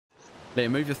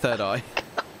Liam, move your third eye.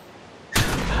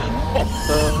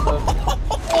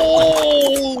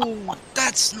 Oh,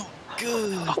 that's not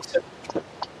good.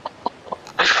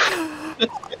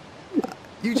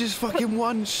 You just fucking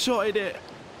one-shotted it.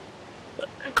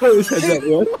 Close heads up,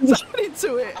 yeah. Run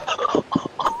into it.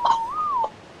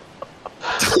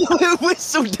 I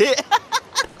whistled it.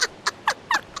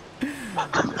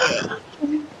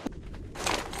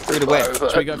 Through the web.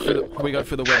 Should we go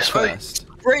through the webs first?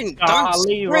 Sprint, don't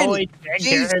Leroy sprint.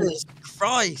 Jenkins. Jesus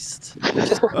Christ.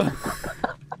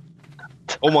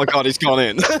 Oh my God, he's gone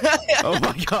in. Oh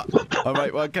my god. All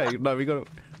right, well, okay. No, we got it.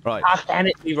 Right. Ah, damn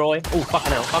it, Leroy. Oh,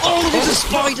 fucking hell. Fuck Oh, off. there's a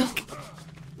spider.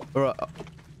 All right.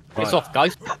 It's off,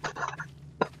 guys.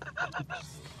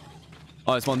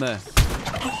 Oh, there's one there.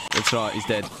 That's right. He's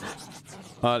dead.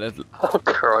 All right. I'm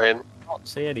crying. I can't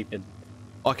see anything.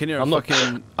 I can hear a I'm not-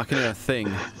 fucking. I can hear a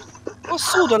thing. Well,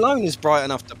 sword alone is bright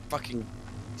enough to fucking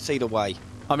see the way.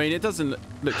 I mean, it doesn't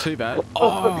look too bad.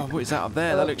 Oh, what is that up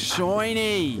there? That looks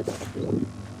shiny.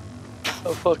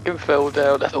 I fucking fell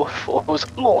down and all I thought was,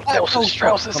 Lord Nelson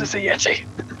Strauss, this is a Yeti.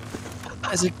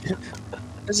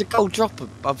 There's a gold drop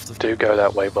above the. Do go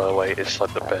that way, by the way. It's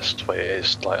like the best way.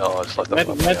 It's like, oh, it's like the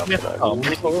fun way up, you know.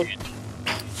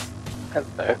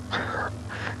 Hello.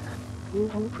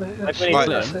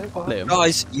 Liam.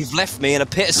 Guys, you've left me in a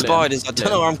pit of spiders. I don't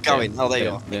know where I'm going. Oh, there you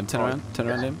are. Liam, turn around. Turn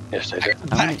around, Liam. Yes, they do.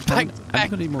 Have you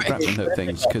got any more grappling hook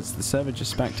things? Because the server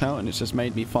just spacked out and it's just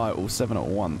made me fire all 7 at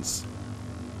once.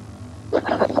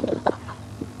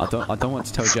 I don't want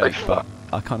to tell Jake, but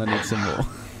I kind of need some more.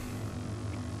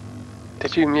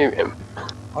 Did you mute him?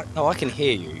 No, I can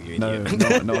hear you. You No,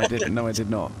 idiot. no, I didn't. No, I did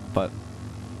not. But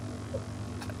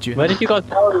do you Where did you guys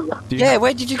go? do you Yeah, have-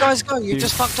 where did you guys go? You do-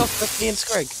 just fucked off with me and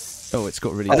Screg. Oh, it's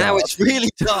got really. And now dark. it's really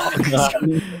dark.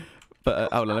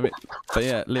 But hold on, let me. But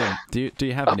yeah, Liam, do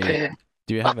you have Up any? here.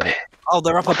 Do you have any? Oh,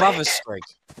 they're up above us, Screg.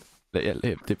 Yeah,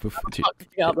 Liam,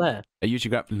 Get up there. use your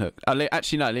grappling hook.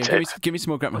 Actually, no, Liam, give me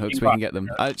some more grappling hooks so we can get them.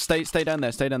 Stay down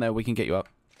there. Stay down there. We can get you up.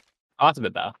 Oh, that's a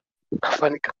bit better. I've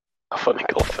only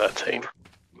got 13.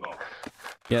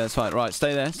 Yeah, that's fine. Right,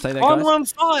 stay there, I'm guys. on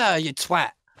fire, you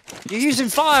twat. You're using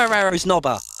fire arrows,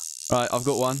 knobber. Right, I've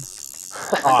got one.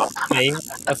 Oh, me.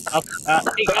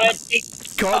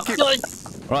 Come on,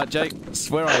 right, Jake,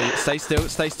 where are you? Stay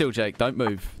still, Jake. Don't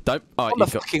move. Don't. All right, On the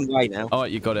you got. fucking way now. All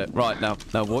right, you got it. Right now,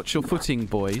 watch your footing,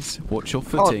 boys. Watch your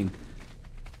footing.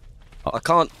 I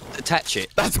can't attach it.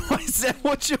 That's why I said,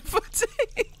 watch your footing.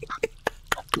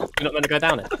 You're not going to go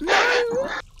down it?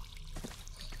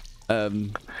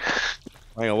 Hang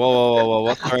on, whoa.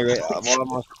 Why am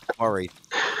I worried?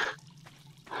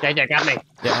 JJ, grab me.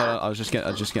 Yeah, hold on. I was just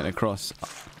getting across.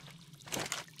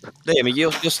 Liam,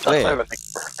 you're still here.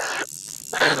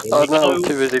 Oh no, I'm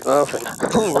too busy laughing.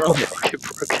 Oh, right. Fucking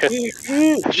broken.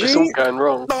 It's just all going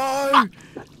wrong. No.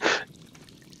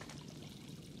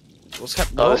 What's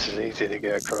happening? Oh, this is easy to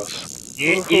get across.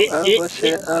 Yeah.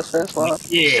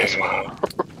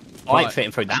 I ain't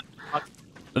fitting through that.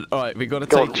 All right, we gotta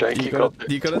Go on, take. Jake,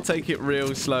 You gotta take it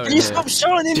real slow. Can you stop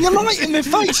shining your light in my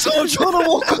face? I'm trying to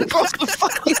walk across the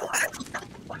fucking.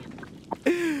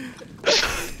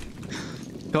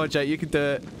 Come on, Jake, you can do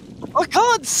it. I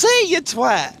can't see you,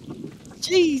 twat.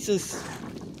 Jesus.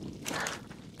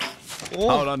 Oh,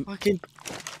 Hold on. Fucking.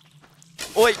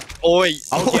 Oi.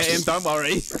 I'll get him. Don't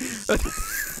worry.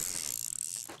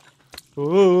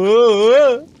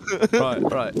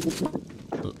 Right.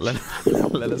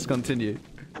 Let us continue.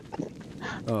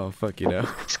 Oh, fuck you know.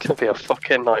 It's gonna be a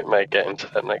fucking nightmare getting to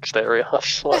that next area, I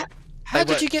swear. How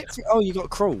did you get through? Oh, you got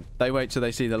crawl. They wait till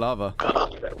they see the lava.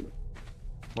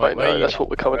 Wait, no, that's what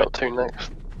we're coming up to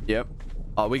next. Yep.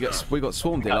 Oh, we got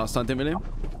swarmed here last time, didn't we, Liam?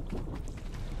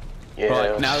 Yeah.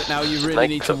 Right, now you really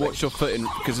need to watch your footing,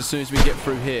 because as soon as we get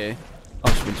through here... Oh,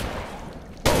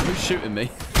 who's shooting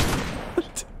me?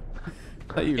 Is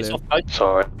that you, Liam?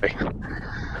 Sorry.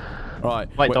 Right.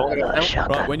 Wait, don't.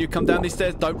 Right, when you come down these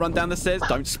stairs, don't run down the stairs,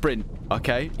 don't sprint,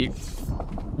 okay?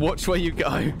 Watch where you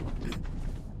go.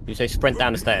 You say sprint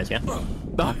down the stairs, yeah?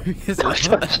 No, there's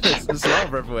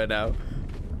lava everywhere now.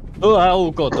 Oh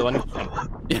god, do I need...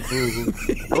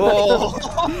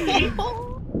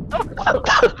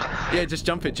 Yeah, just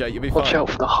jump it, Jake, you'll be Watch fine. out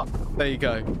for the There you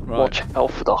go. Right. Watch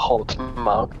out for the hot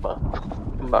magma.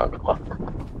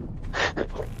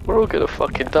 We're all gonna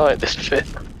fucking die at this bit.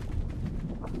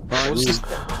 Right.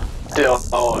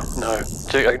 Oh no!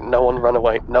 No one run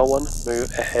away. No one move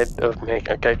ahead of me.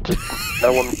 Okay, just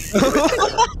no one.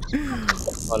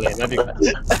 Ollie, there you go.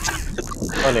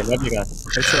 Ollie, there you go.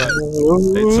 It's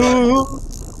alright.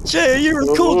 Jay, are you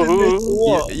recording this or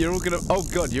what? You're all gonna. Oh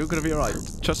god, you're gonna be alright.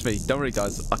 Trust me. Don't worry,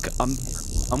 guys.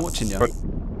 I'm watching you.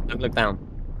 Don't look down.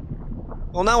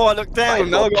 Well, now I look down.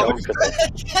 Now I got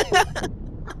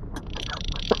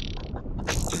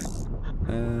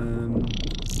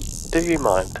Do you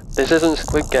mind? This isn't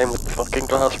Squid Game with the fucking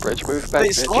glass bridge. Move back.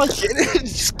 It's like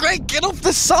it. Greg, get off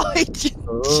the side.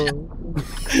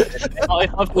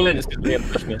 I've fallen in. It's gonna be a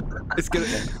push me. It's gonna.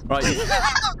 Right.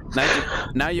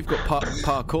 Now you've got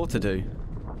parkour to do.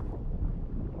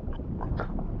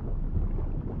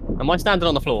 Am I standing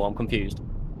on the floor? I'm confused.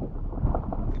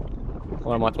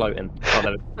 Or am I floating? Oh,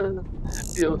 there we go.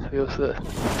 You're there.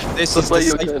 This is where the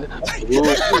you're going.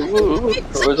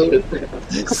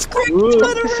 Squig,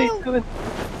 turn around.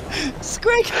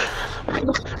 Squig.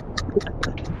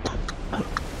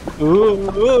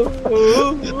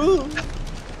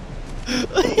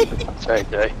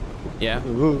 JJ. Yeah.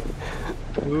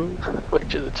 We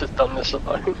should have just done this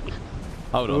alone.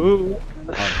 Hold on.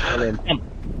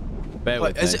 Bear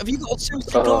with me. Have you got a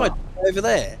two-step glide over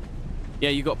there? Yeah,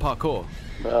 you got parkour.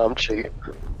 No, I'm cheating.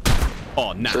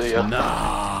 Oh, nah.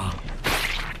 Nah.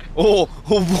 Oh,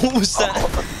 what was that? Oh,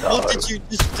 no. What did you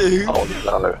just do? Oh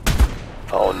no.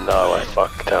 Oh no, I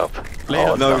fucked up. Liam.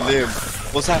 Oh no, Liam.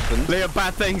 What's happened? Liam,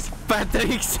 bad things. Bad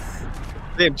things.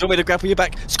 Liam, do you want me to grapple your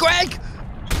back? Squig!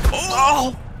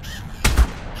 Oh!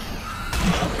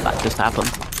 That just happened.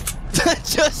 That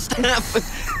just happened.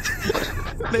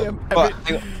 Liam,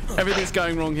 everything's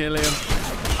going wrong here, Liam.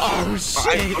 Oh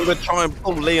shit! I'm gonna try and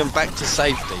pull Liam back to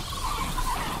safety.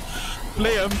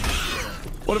 Liam,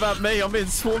 what about me? I'm being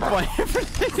swarmed by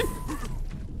everything.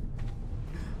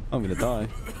 I'm gonna die.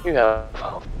 Yeah.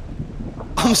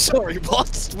 I'm sorry,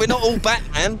 what? We're not all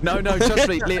Batman. No, trust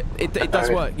me, it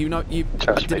does work. You know, I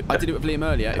did it with Liam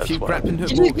earlier. If you grappling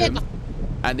hook Morgan,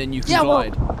 and then you can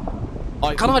glide.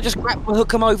 Can I just grapple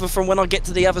hook him over from when I get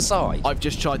to the other side? I've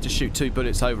just tried to shoot 2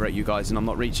 bullets over at you guys, and I'm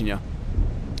not reaching you.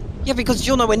 Yeah, because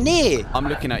you're nowhere near. I'm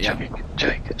looking at you.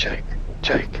 Jake.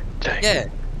 Yeah.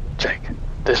 Jake,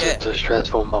 this is a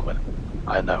stressful moment.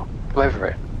 I know. Go over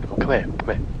it. Come here.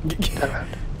 Turn around.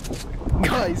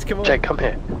 Guys, come on. Jake, come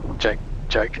here. Jake.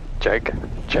 Oh,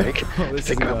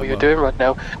 Think about what you're doing right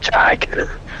now. Jake! Well,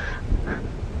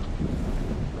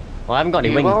 I haven't got any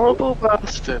You wings. horrible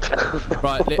bastard.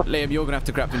 Right, Liam, you're gonna have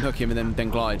to grappling hook him and then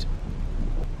glide.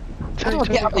 Jake, I've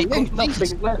got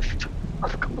nothing left.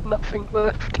 I've got nothing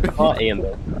left. Oh, Ian.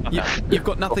 You've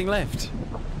got nothing left.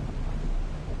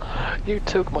 You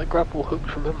took my grapple hook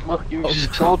from him, you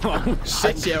sod.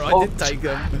 Shit, yeah, I did take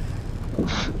them.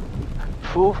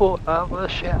 4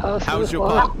 hours, shit. How's your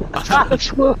part?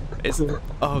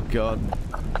 Oh god.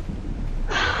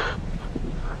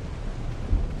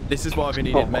 This is why I've been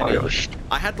needed many.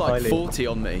 I had like 40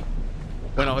 on me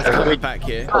when I was coming back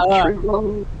here.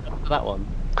 That one.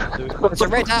 There's a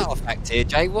red artifact here,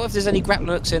 Jay. What if there's any grappling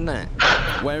hooks in that?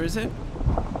 Where is it?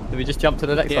 Do we just jump to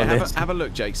the next one? Have a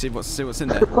look, Jake. See what's in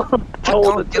there. I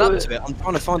can't get up to it. I'm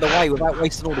trying to find a way without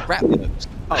wasting all the grappling hooks.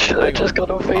 Oh, I just got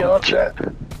a VR chat.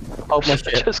 Oh my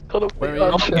shit. Just got a Where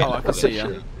are VR you? chat. Oh, I can see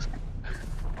you.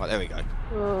 Right, there we go.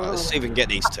 Right, let's see if we can get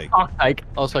these two. Take.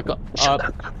 Also got.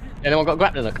 Anyone got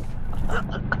grappling hook?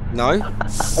 No?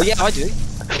 Oh yeah, I do.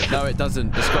 No, it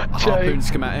doesn't. It's got harpoon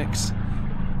schematics.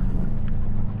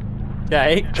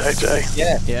 Jake. JJ.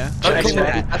 Yeah. Yeah. Don't call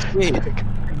that. That's weird.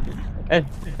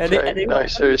 Jake, no,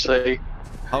 seriously.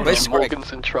 Hold Where's on.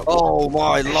 Morgan's in trouble. Oh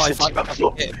my life. I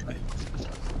can't get it.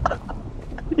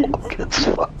 Morgan's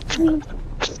fucked.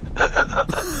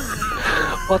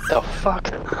 What the fuck?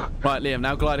 Right, Liam.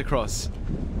 Now glide across.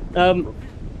 Oh.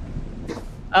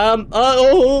 Ah.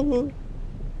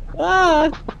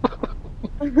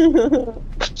 I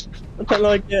don't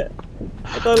like it.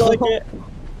 I don't like it.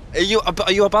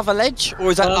 Are you above a ledge, or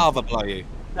is that lava below you?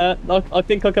 I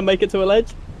think I can make it to a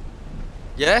ledge.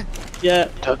 Yeah? Yeah.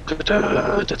 I made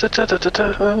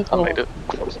it. Oh,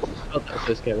 that was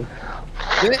so scary.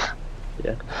 Did it?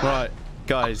 Yeah. Right,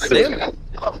 guys. Liam?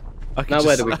 Now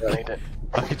where do we go?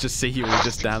 I could just see you all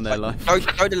just down there, like. Go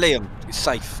to Liam. It's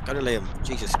safe. Go to Liam.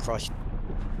 Jesus Christ.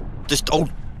 Just,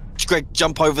 Greg,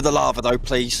 jump over the lava though,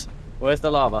 please. Where's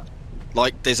the lava?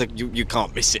 Like, there's you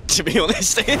can't miss it, to be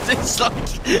honest. It's like,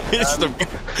 it's Am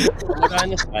I going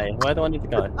this way? Where do I need to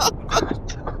go?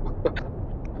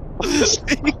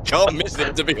 you can't miss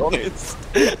it, to be honest.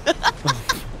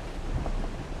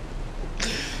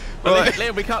 Right.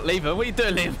 Liam, we can't leave her. What are you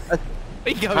doing, Liam? Where are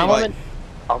you going?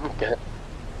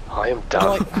 I am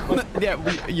done. Yeah,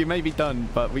 you may be done,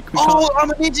 but we can't. Oh, I'm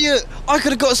an idiot! I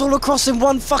could have got us all across in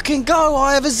one fucking go.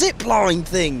 I have a zip line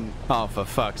thing. Oh, for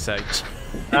fuck's sake.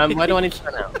 Where do I need to go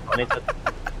now? I need to...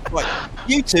 Right,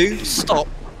 you two, stop.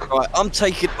 Right, I'm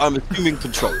assuming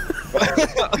control.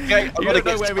 Okay, You don't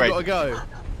know where we gotta go.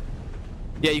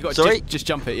 Yeah, you got to just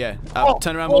jump it, yeah.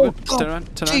 Turn around, Morgan. Turn around.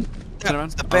 Turn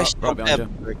around. The best right behind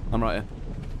ever. you. I'm right here.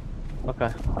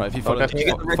 Okay. Right, if you follow,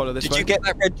 follow this way. Did you get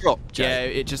that red drop, Jay? Yeah,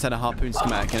 it just had a harpoon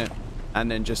schematic in it, and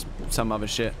then just some other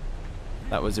shit.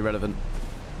 That was irrelevant.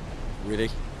 Really?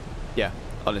 Yeah,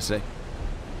 honestly.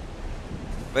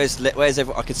 Where's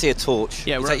everyone? I can see a torch.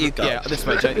 Yeah, is that you guys? Yeah, this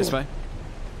way, Jake. This way.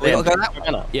 We gotta go that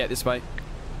way. Yeah, this way.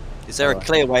 Is there a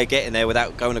clear way of getting there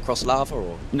without going across lava,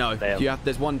 or? No, you have.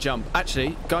 There's one jump.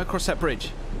 Actually, go across that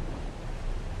bridge.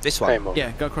 This way.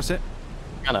 Yeah, go across it.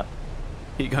 Anna.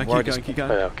 Keep going, keep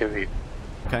going. I'll give you.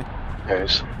 Okay.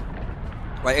 Here's.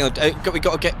 Wait, hang on. We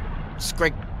got to get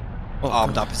Screg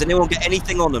armed up. Has anyone got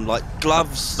anything on them, like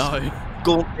gloves? No.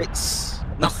 Gauntlets?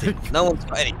 Nothing. No one's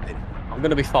got anything. I'm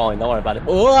gonna be fine. Don't worry about it.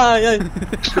 Oh,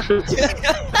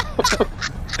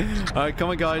 All right, come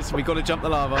on, guys. We got to jump the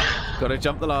lava. Got to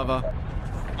jump the lava.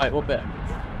 Wait, what bit?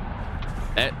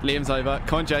 Liam's over.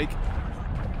 Come on, Jake.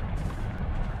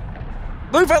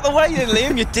 Move out the way, then,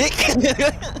 Liam. You dick.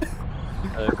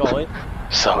 Go in.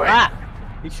 Sorry. Ah!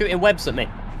 He's shooting webs at me.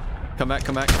 Come back,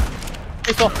 come back.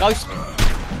 Piss off, ghost.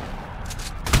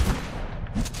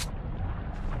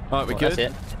 All right, we good? That's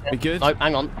it. We good? No,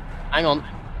 hang on. Hang on.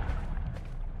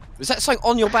 Is that something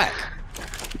on your back?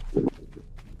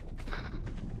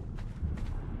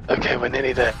 Okay, we're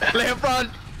nearly there. Liam,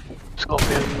 run!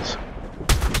 Scorpions.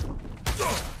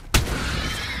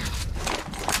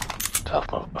 Tough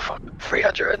motherfucker.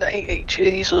 380,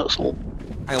 Jesus.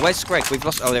 Hang on, where's Screg? We've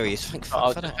lost. Oh, there he is. Thank I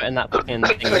was just putting that fucking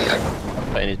thing,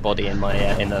 putting his body in my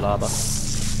in the lava.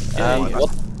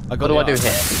 What do I do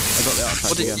here? I got the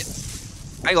artifact again.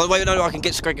 Hang on, wait, no, I can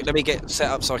get Screg. Let me get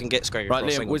set up so I can get Screg. Right,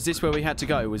 Liam, was this where we had to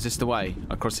go? Was this the way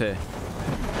across here?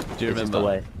 Do you remember? The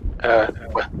way.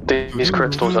 These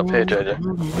crystals up here, Jojo.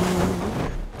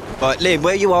 Right, Liam,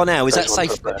 where you are now, is that There's one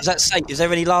safe? up there. Is that safe? Is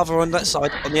there any lava on that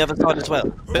side, on the other side as well?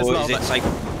 There's or lava. is it safe?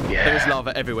 Yeah. There's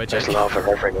lava everywhere, Jake. There's lava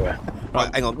everywhere.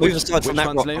 Right, hang on, move aside from which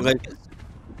that ones, rock. Liam?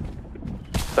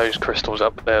 Those crystals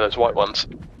up there, those white ones.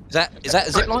 Is that a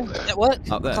zip line? Does that work?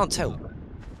 Up there. I can't tell.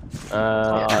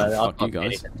 Fuck you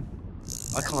guys.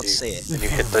 I can't see it. And you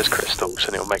hit those crystals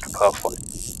and it'll make a pathway.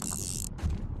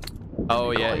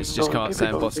 Oh yeah, it's just can't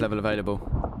say boss level available.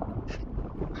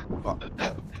 Right.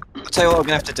 I'll tell you what we're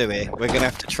gonna have to do here. We're gonna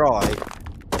have to try.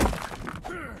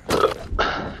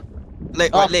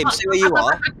 Right, Liam, see where you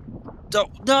are.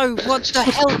 No, what the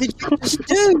hell did you just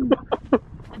do?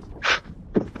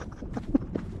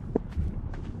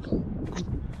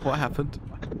 What happened?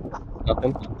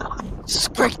 Nothing.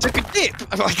 Screg took a dip.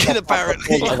 Like,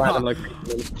 apparently.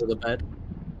 The bed.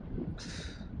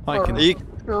 I can.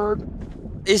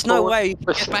 There's no way you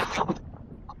can get back.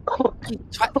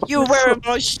 You're wearing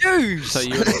my shoes. So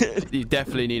you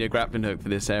definitely need a grappling hook for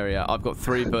this area. I've got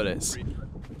 3 bullets.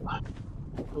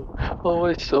 All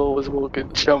I saw was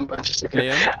Morgan jump and just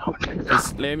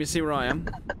Liam, you see where I am?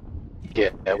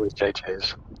 Yeah, with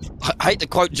JJ's. I hate to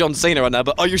quote John Cena on that,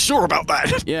 but are you sure about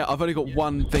that? Yeah, I've only got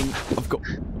one thing. I've got.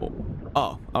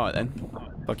 Oh, all right then.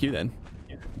 Fuck you then.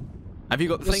 Have you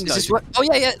got the thing? Oh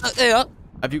yeah, look, there you are.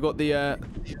 Have you got the?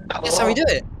 That's how we do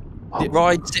it.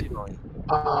 Ride zip line.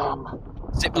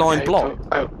 Zip line block.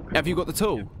 Have you got the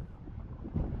tool?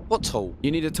 What tool?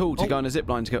 You need a tool to go on a zip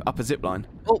line to go up a zip line.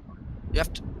 Oh, you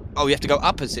have to. Oh, you have to go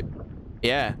up a zip.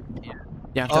 Yeah.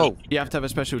 You have to. You have to have a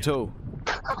special tool.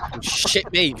 Oh,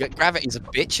 shit me, gravity's a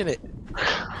bitch, innit?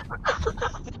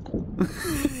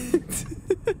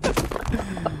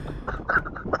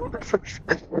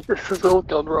 This has all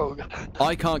gone wrong.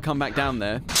 I can't come back down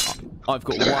there. I've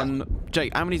got one.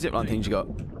 Jake, how many zipline things you got?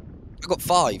 I've got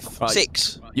 5, Right.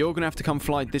 6. You're gonna have to come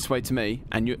fly this way to me,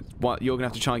 and you're gonna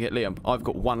have to try and get Liam. I've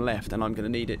got 1 left, and I'm gonna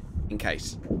need it in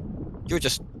case. You're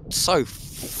just so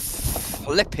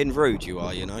flipping rude, you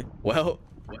are, you know. Well.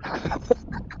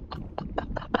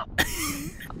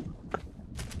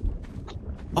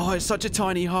 Oh, it's such a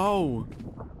tiny hole.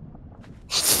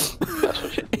 That's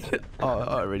what she did.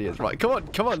 Oh, it really is. Right, come on,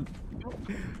 come on.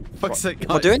 Fuck's sake.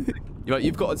 What am I doing? Right,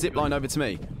 you've got a zip line over to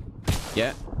me.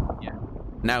 Yeah? Yeah.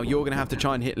 Now you're going to have to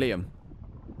try and hit Liam.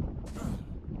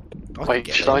 Wait,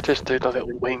 should I just do the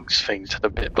little wings thing to the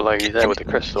bit below you there with the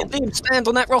crystal? Can Liam stand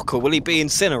on that rock, or will he be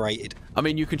incinerated? I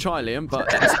mean, you can try, Liam, but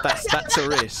that's a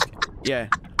risk. Yeah.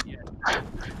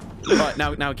 Right,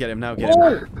 now get him, now get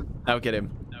him. Now get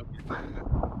him.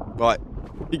 Right.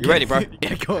 You ready, bro?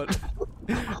 Yeah, go on.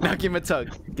 Now give him a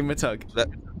tug. Give him a tug.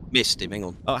 Missed him, hang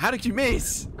on. Oh, how did you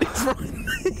miss? He's right.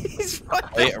 He's right.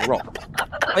 I hit a rock.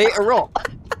 I hit a rock.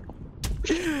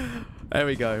 There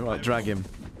we go. Right, drag him.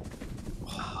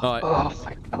 Alright. Oh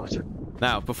my god.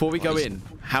 Now, before we go in,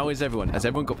 how is everyone? Has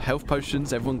everyone got health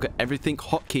potions? Everyone got everything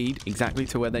hotkeyed exactly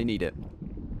to where they need it?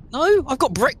 No, I've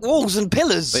got brick walls and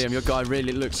pillars. Liam, your guy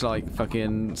really looks like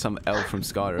fucking some elf from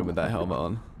Skyrim with that helmet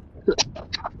on.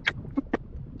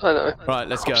 I know. Right,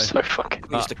 let's go. I'm so fucking.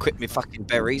 I used to quit me fucking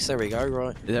berries. There we go.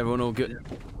 Right. Is everyone all good?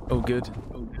 All good?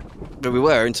 But we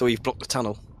were until you blocked the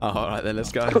tunnel. Oh, alright then,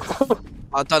 let's go.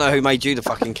 I don't know who made you the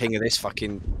fucking king of this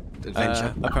fucking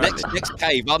adventure. Next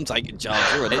cave, I'm taking charge.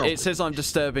 You're an elf. It says I'm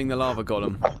disturbing the lava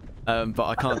golem, but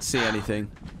I can't see anything.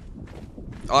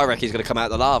 I reckon he's going to come out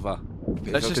of the lava.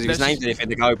 Because he was named anything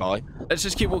to go by. Let's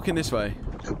just keep walking this way.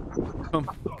 Come on,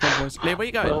 boys. Liam, where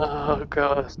you going? Oh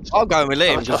god. I'm going with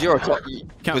Liam because you're a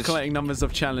calculating numbers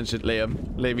of challenge at Liam.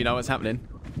 Liam, you know what's happening?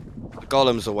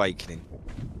 Golem's awakening.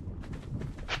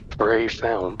 3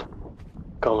 found.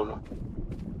 Golem.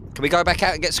 Can we go back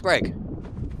out and get Screg?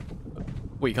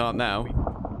 We can't now.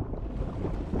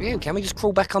 Yeah, can we just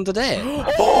crawl back under there?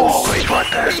 Oh, he's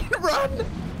right there. Run!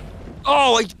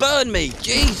 Oh, he's burned me!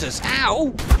 Jesus,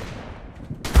 ow!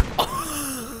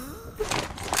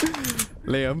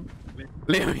 Liam,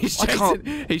 he's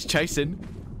chasing. He's chasing.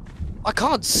 I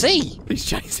can't see. He's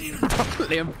chasing.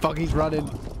 Liam, fuck, he's running.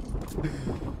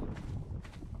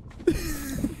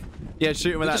 Yeah,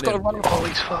 shoot him with that. Just got to run. Oh,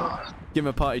 he's fast. Give him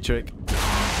a party trick.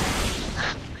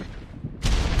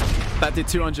 That did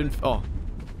 200. Oh,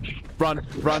 run!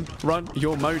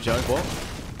 Your mojo. What?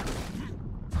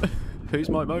 Who's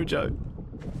my mojo?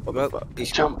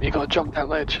 Jump! You gotta jump that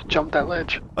ledge. Jump that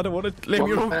ledge. I don't want to.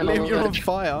 Liam, you're on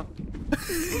fire.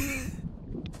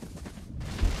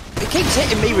 It keeps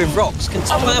hitting me with rocks. Can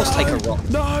someone else take a rock?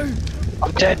 No!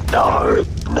 I'm dead. No!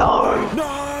 No!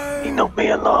 No! He knocked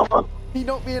me in lava. He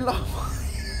knocked me in lava.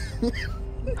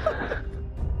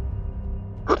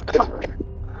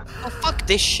 Oh, fuck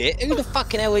this shit. Who the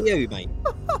fucking hell are you, mate?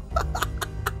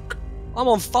 I'm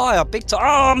on fire, big time.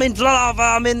 Oh, I'm in the lava.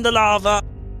 I'm in the lava.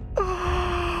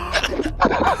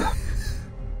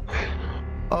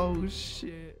 Oh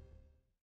shit.